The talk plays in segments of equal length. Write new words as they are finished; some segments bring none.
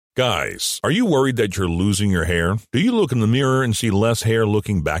Guys, are you worried that you're losing your hair? Do you look in the mirror and see less hair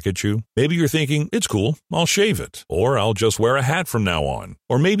looking back at you? Maybe you're thinking, it's cool, I'll shave it. Or I'll just wear a hat from now on.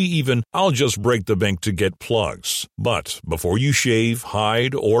 Or maybe even, I'll just break the bank to get plugs. But before you shave,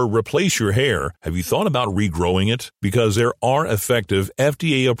 hide, or replace your hair, have you thought about regrowing it? Because there are effective,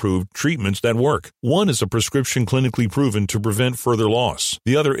 FDA-approved treatments that work. One is a prescription clinically proven to prevent further loss.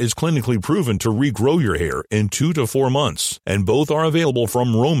 The other is clinically proven to regrow your hair in 2 to 4 months. And both are available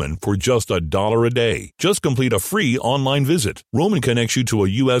from Roman for just $1 a day. Just complete a free online visit. Roman connects you to a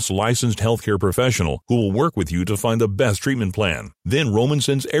U.S. licensed healthcare professional who will work with you to find the best treatment plan. Then Roman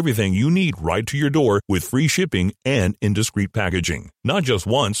sends everything you need right to your door with free shipping and in discreet packaging. Not just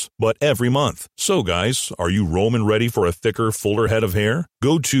once, but every month. So guys, are you Roman ready for a thicker, fuller head of hair?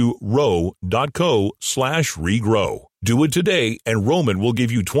 Go to ro.co/regrow. Do it today, and Roman will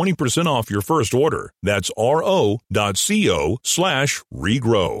give you 20% off your first order. That's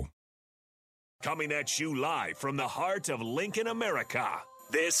ro.co/regrow. Coming at you live from the heart of Lincoln, America.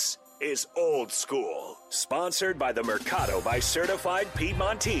 This is Old School, sponsored by the Mercado by Certified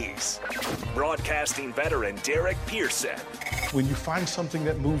Piedmontese. Broadcasting veteran Derek Pearson. When you find something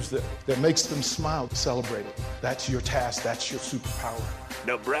that moves them, that makes them smile, celebrate it. That's your task. That's your superpower.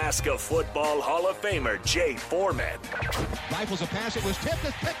 Nebraska Football Hall of Famer Jay Foreman. Rifles a pass. It was tipped.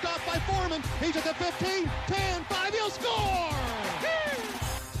 It's picked off by Foreman. He's at the 15, 10, 5. He'll score!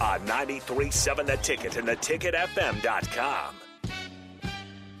 On 93.7 The Ticket and theticketfm.com.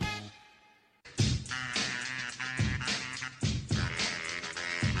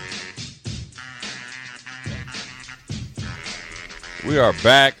 We are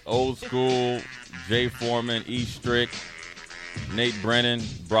back. Old School. Jay Foreman, E. Strick, Nate Brennan,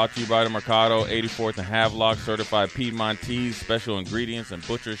 brought to you by the Mercado, 84th and Havelock, certified Piedmontese, special ingredients and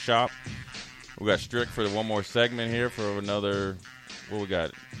butcher shop. We got Strick for one more segment here for another, what we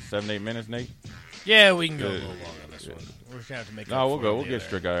got, 7-8 minutes, Nate? Yeah, we can go a little long on this one. We're going to have to make No, we'll get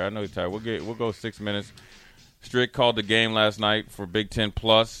Strick out here. I know he's tired. We'll go 6 minutes. Strick called the game last night for Big Ten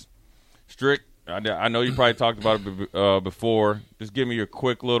Plus. Strick, I know you probably talked about it before. Just give me your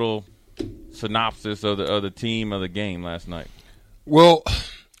quick little synopsis of the team of the game last night. Well,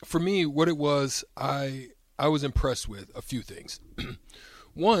 for me, what it was, I was impressed with a few things.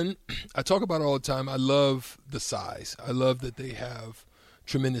 One, I talk about it all the time. I love the size. I love that they have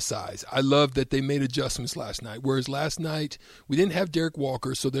tremendous size. I love that they made adjustments last night. Whereas last night we didn't have Derek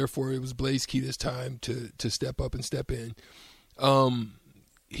Walker, so therefore it was Blaise Keita's time to step up and step in.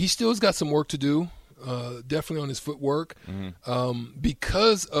 He still has got some work to do, definitely on his footwork. Mm-hmm.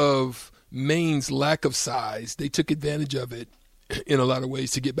 Because of Maine's lack of size, they took advantage of it in a lot of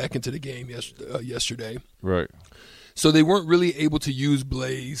ways to get back into the game yesterday. Right. So they weren't really able to use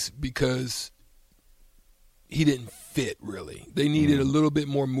Blaise because he didn't fit really. They needed a little bit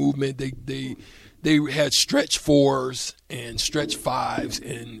more movement. They had stretch fours and stretch fives,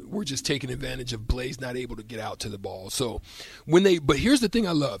 and were just taking advantage of Blaise not able to get out to the ball. So but here's the thing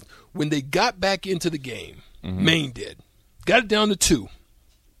I loved. When they got back into the game, Maine did. Got it down to 2.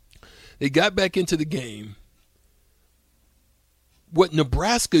 They got back into the game. What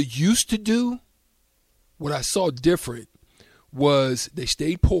Nebraska used to do, what I saw different, was they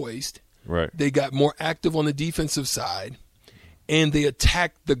stayed poised. Right. They got more active on the defensive side, and they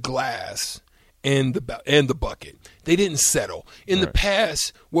attacked the glass and the bucket. They didn't settle. In the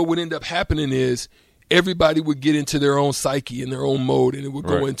past, what would end up happening is everybody would get into their own psyche and their own mode, and it would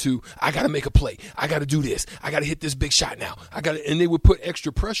go into, I got to make a play. I got to do this. I got to hit this big shot now. And they would put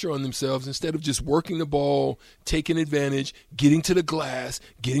extra pressure on themselves instead of just working the ball, taking advantage, getting to the glass,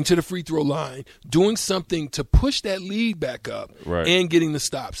 getting to the free throw line, doing something to push that lead back up, and getting the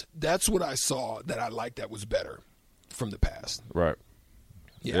stops. That's what I saw that I liked that was better from the past. Right.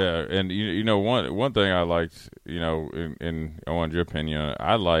 Yeah, and you know one thing I liked, in I want your opinion,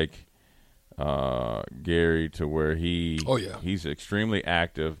 I like Gary to where he's extremely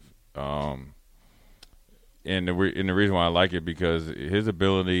active, and the reason why I like it because his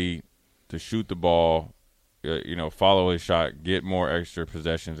ability to shoot the ball, follow his shot, get more extra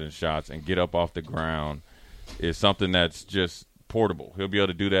possessions and shots, and get up off the ground is something that's just portable. He'll be able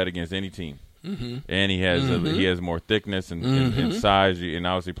to do that against any team. Mm-hmm. And he has more thickness and size, and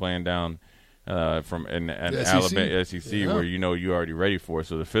obviously playing down from Alabama SEC where you're already ready for it.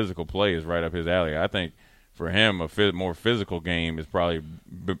 So the physical play is right up his alley. I think for him a more physical game is probably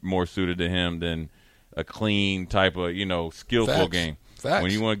more suited to him than a clean type of skillful game. Facts.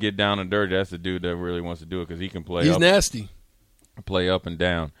 When you want to get down and dirty, that's the dude that really wants to do it because he can play. He's nasty. Play up and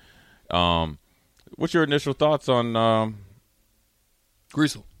down. What's your initial thoughts on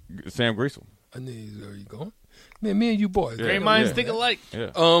Griesel? Sam Griesel? Are you going? Man, me and you boys. Great minds think alike.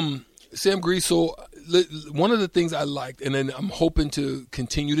 Yeah. Sam Griesel, one of the things I liked, and then I'm hoping to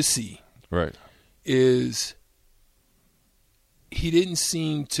continue to see, right, is he didn't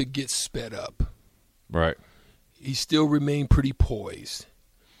seem to get sped up. Right. He still remained pretty poised.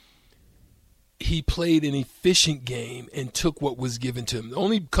 He played an efficient game and took what was given to him. The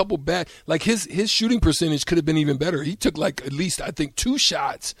only couple bad, like his shooting percentage could have been even better. He took like at least, I think, 2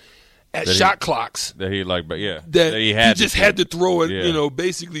 shots at shot clocks that he like, but that he just had to throw it,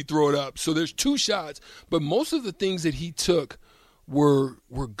 basically throw it up. So there's 2 shots, but most of the things that he took were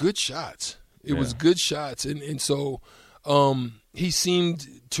good shots. It was good shots, and so he seemed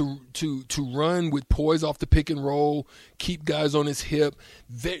to run with poise off the pick and roll, keep guys on his hip.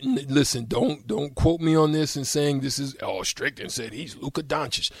 Listen, don't quote me on this and saying this is Strickland said he's Luka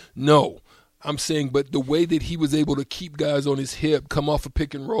Doncic. No. I'm saying, but the way that he was able to keep guys on his hip, come off a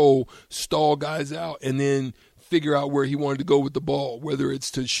pick and roll, stall guys out, and then figure out where he wanted to go with the ball, whether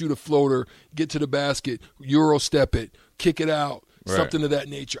it's to shoot a floater, get to the basket, Euro step it, kick it out, something of that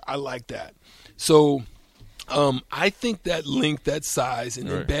nature. I like that. So I think that length, that size, and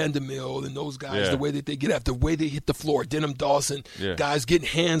then Vanderbilt and those guys, the way that they get after, the way they hit the floor, Denham Dawson, guys getting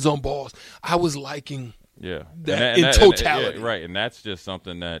hands on balls, I was liking that in totality. Right, and that's just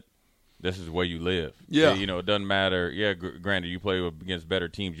something that this is where you live. Yeah. You know, it doesn't matter. Yeah, granted, you play against better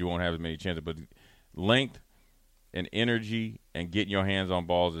teams, you won't have as many chances. But length and energy and getting your hands on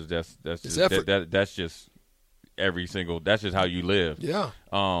balls is that's just every single. That's just how you live. Yeah.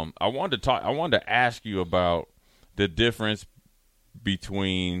 I wanted to ask you about the difference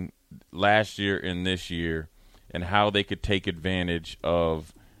between last year and this year, and how they could take advantage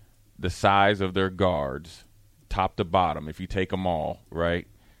of the size of their guards, top to bottom. If you take them all, right.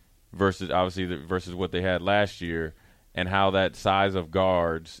 Versus what they had last year, and how that size of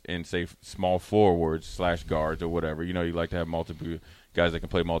guards and say small forwards / guards or whatever, you like to have multiple guys that can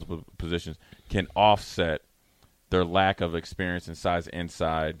play multiple positions, can offset their lack of experience and size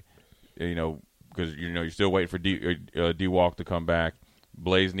inside. Because you're still waiting for D Walk to come back.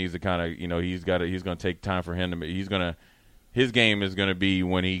 Blaze needs to kind of he's going to take time for him to his game is going to be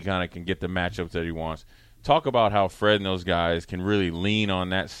when he kind of can get the matchups that he wants. Talk about how Fred and those guys can really lean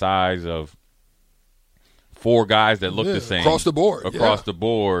on that size of 4 guys that look the same across the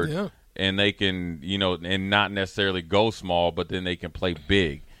board, and they can and not necessarily go small, but then they can play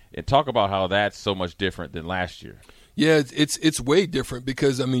big. And talk about how that's so much different than last year. Yeah, it's way different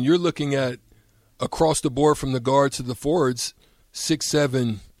because you're looking at across the board from the guards to the forwards,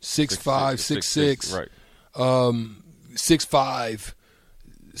 6'7", 6'5", 6'6", right, 6'5",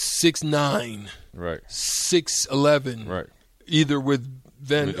 6'9", right, 6'11", right. Either with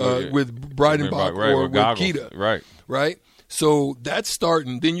Breidenbach or with Keita, right. So that's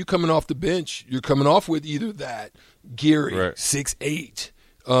starting. Then you're coming off the bench. You're coming off with either that Gary 6'8".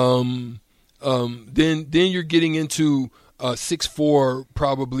 Then you're getting into 6'4",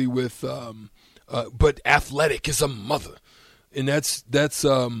 probably with but athletic as a mother. And that's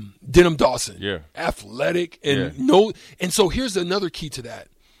Denham Dawson. Yeah. Athletic and and so here's another key to that.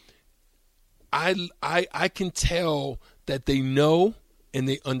 I can tell that they know and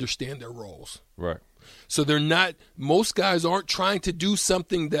they understand their roles. Right. So most guys aren't trying to do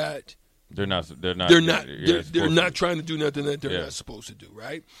something that they're not trying to do nothing that they're not supposed to do,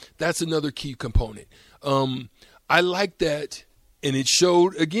 right? That's another key component. I like that, and it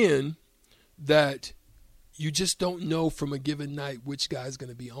showed again that you just don't know from a given night which guy's going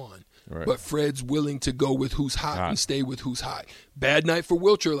to be on. Right. But Fred's willing to go with who's hot and stay with who's hot. Bad night for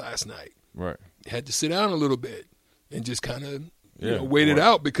Wiltshire last night. Right. Had to sit down a little bit and just kind of wait it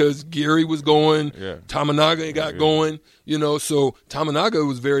out because Gary was going, Tamanaga got going, so Tamanaga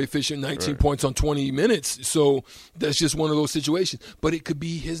was very efficient, 19 points on 20 minutes. So that's just one of those situations. But it could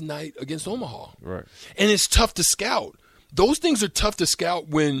be his night against Omaha. Right. And it's tough to scout. Those things are tough to scout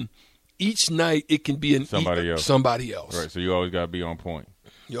when each night it can be somebody else. Right. So you always got to be on point.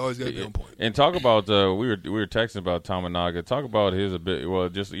 You always got to be on point. And talk about we were texting about Tamanaga. Talk about his ability. Well,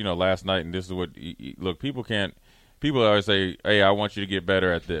 just last night, and this is what look. People always say, "Hey, I want you to get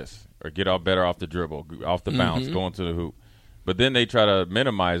better at this, or get better off the dribble, off the bounce, going to the hoop." But then they try to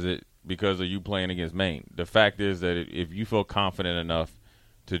minimize it because of you playing against Maine. The fact is that if you feel confident enough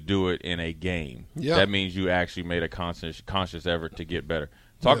to do it in a game, that means you actually made a conscious effort to get better.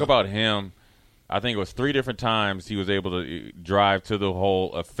 Talk about him. I think it was 3 different times he was able to drive to the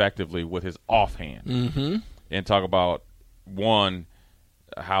hole effectively with his offhand. And talk about, 1,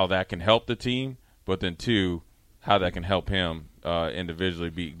 how that can help the team, but then 2, how that can help him individually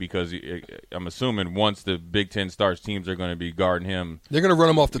because I'm assuming once the Big Ten starts, teams are going to be guarding him. They're going to run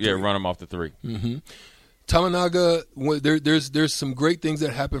him off the 3. Yeah, run him off the 3. Tominaga, there's some great things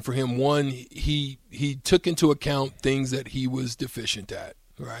that happened for him. One, he took into account things that he was deficient at,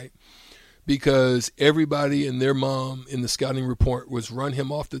 right? Because everybody and their mom in the scouting report was run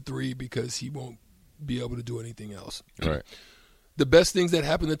him off the three because he won't be able to do anything else. Right. The best things that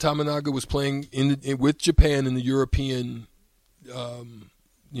happened to Tominaga was playing with Japan in the European,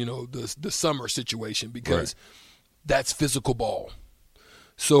 the summer situation, because that's physical ball.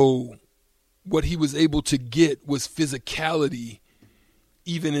 So what he was able to get was physicality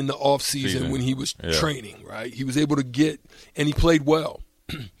even in the off season when he was training, right? He was able to get, and he played well.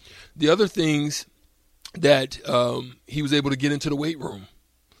 The other things that he was able to get into the weight room.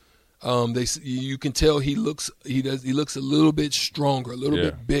 You can tell he looks a little bit stronger, a little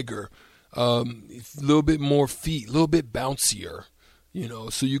bit bigger, a little bit more feet, a little bit bouncier,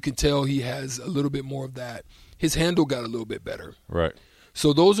 so you can tell he has a little bit more of that. His handle got a little bit better. Right.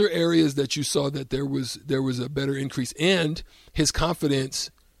 So those are areas that you saw that there was a better increase, and his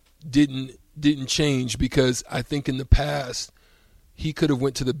confidence didn't change, because I think in the past he could have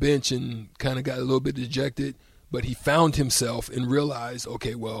went to the bench and kind of got a little bit dejected, but he found himself and realized,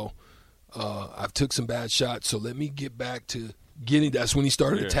 okay, well, I've took some bad shots, so let me get back to getting. That's when he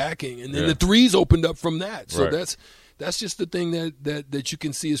started attacking, and then the threes opened up from that. So that's just the thing that you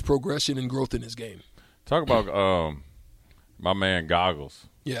can see his progression and growth in his game. Talk about my man Goggles.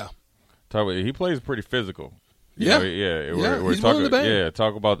 Yeah, he plays pretty physical. Yeah, We're talking.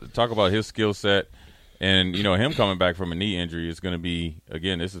 Talk about his skill set, and him coming back from a knee injury is going to be,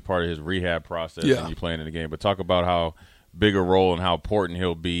 again, this is part of his rehab process. And you playing in the game, but talk about how big a role and how important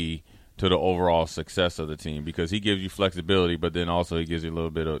he'll be to the overall success of the team, because he gives you flexibility, but then also he gives you a little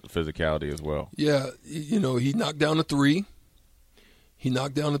bit of physicality as well. Yeah, he knocked down a three. He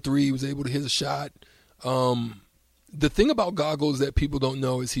was able to hit a shot. The thing about Goggles that people don't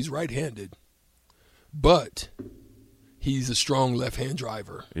know is he's right-handed, but he's a strong left-hand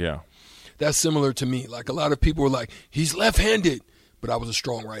driver. Yeah. That's similar to me. Like, a lot of people were like, he's left-handed, but I was a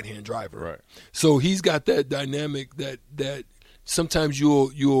strong right-hand driver. Right. So he's got that dynamic that sometimes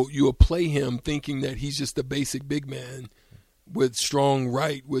you'll play him thinking that he's just a basic big man with strong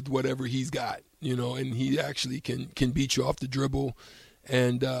right with whatever he's got, and he actually can beat you off the dribble,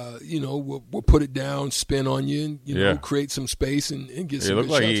 and we'll put it down, spin on you, and create some space and get some. It looked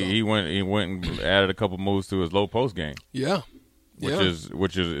good like shots he went and added a couple moves to his low post game. Yeah.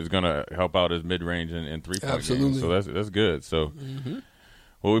 Which is going to help out his mid range and 3-point game. So that's good. So.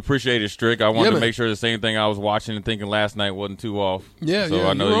 Well, we appreciate it, Strick. I wanted to make sure the same thing I was watching and thinking last night wasn't too off. So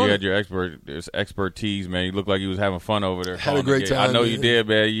I know you had your expertise, man. You looked like you was having fun over there. Had a great time. I know you did,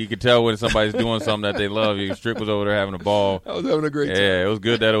 man. You could tell when somebody's doing something that they love. Strick was over there having a ball. I was having a great time. Yeah, it was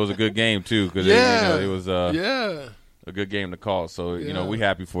good that it was a good game, too, because it was a good game to call. So, we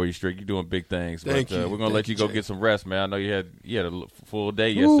happy for you, Strick. You're doing big things. Thank you. We're going to let you go get some rest, man. I know you had a full day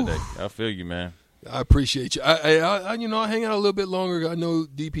yesterday. I feel you, man. I appreciate you. I hang out a little bit longer. I know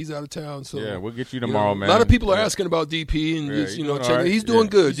DP's out of town, so yeah, we'll get you tomorrow, man. A lot of people are asking about DP, and checking. He's doing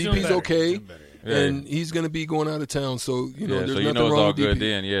good. DP's okay, and he's going to be going out of town. So there's nothing wrong it's all with good DP.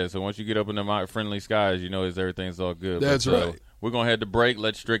 then. Yeah. So once you get up in the friendly skies, everything's all good. That's right. We're gonna head to break.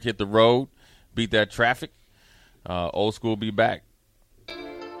 Let Strick hit the road, beat that traffic. Old School be back.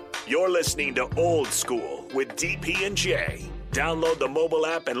 You're listening to Old School with DP and J. Download the mobile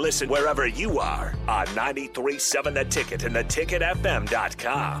app and listen wherever you are on 93.7 The Ticket and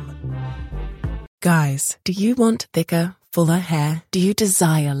theticketfm.com. Guys, do you want thicker, fuller hair? Do you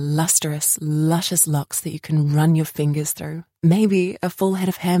desire lustrous, luscious locks that you can run your fingers through? Maybe a full head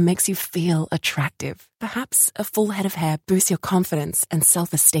of hair makes you feel attractive. Perhaps a full head of hair boosts your confidence and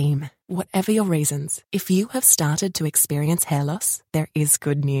self-esteem. Whatever your reasons, if you have started to experience hair loss, there is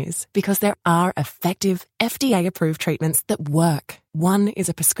good news, because there are effective, FDA-approved treatments that work. One is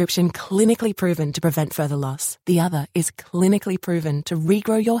a prescription clinically proven to prevent further loss. The other is clinically proven to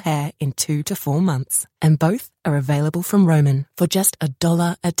regrow your hair in 2 to 4 months. And both are available from Roman for just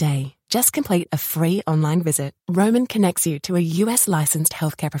 $1 a day. Just complete a free online visit. Roman connects you to a US licensed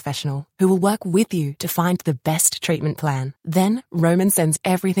healthcare professional who will work with you to find the best treatment plan. Then Roman sends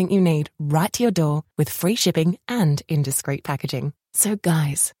everything you need right to your door with free shipping and indiscreet packaging. So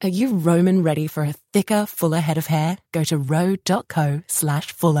guys, are you Roman ready for a thicker, fuller head of hair? Go to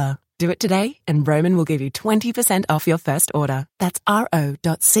ro.co/fuller. Do it today and Roman will give you 20% off your first order. That's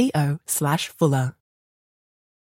ro.co/fuller.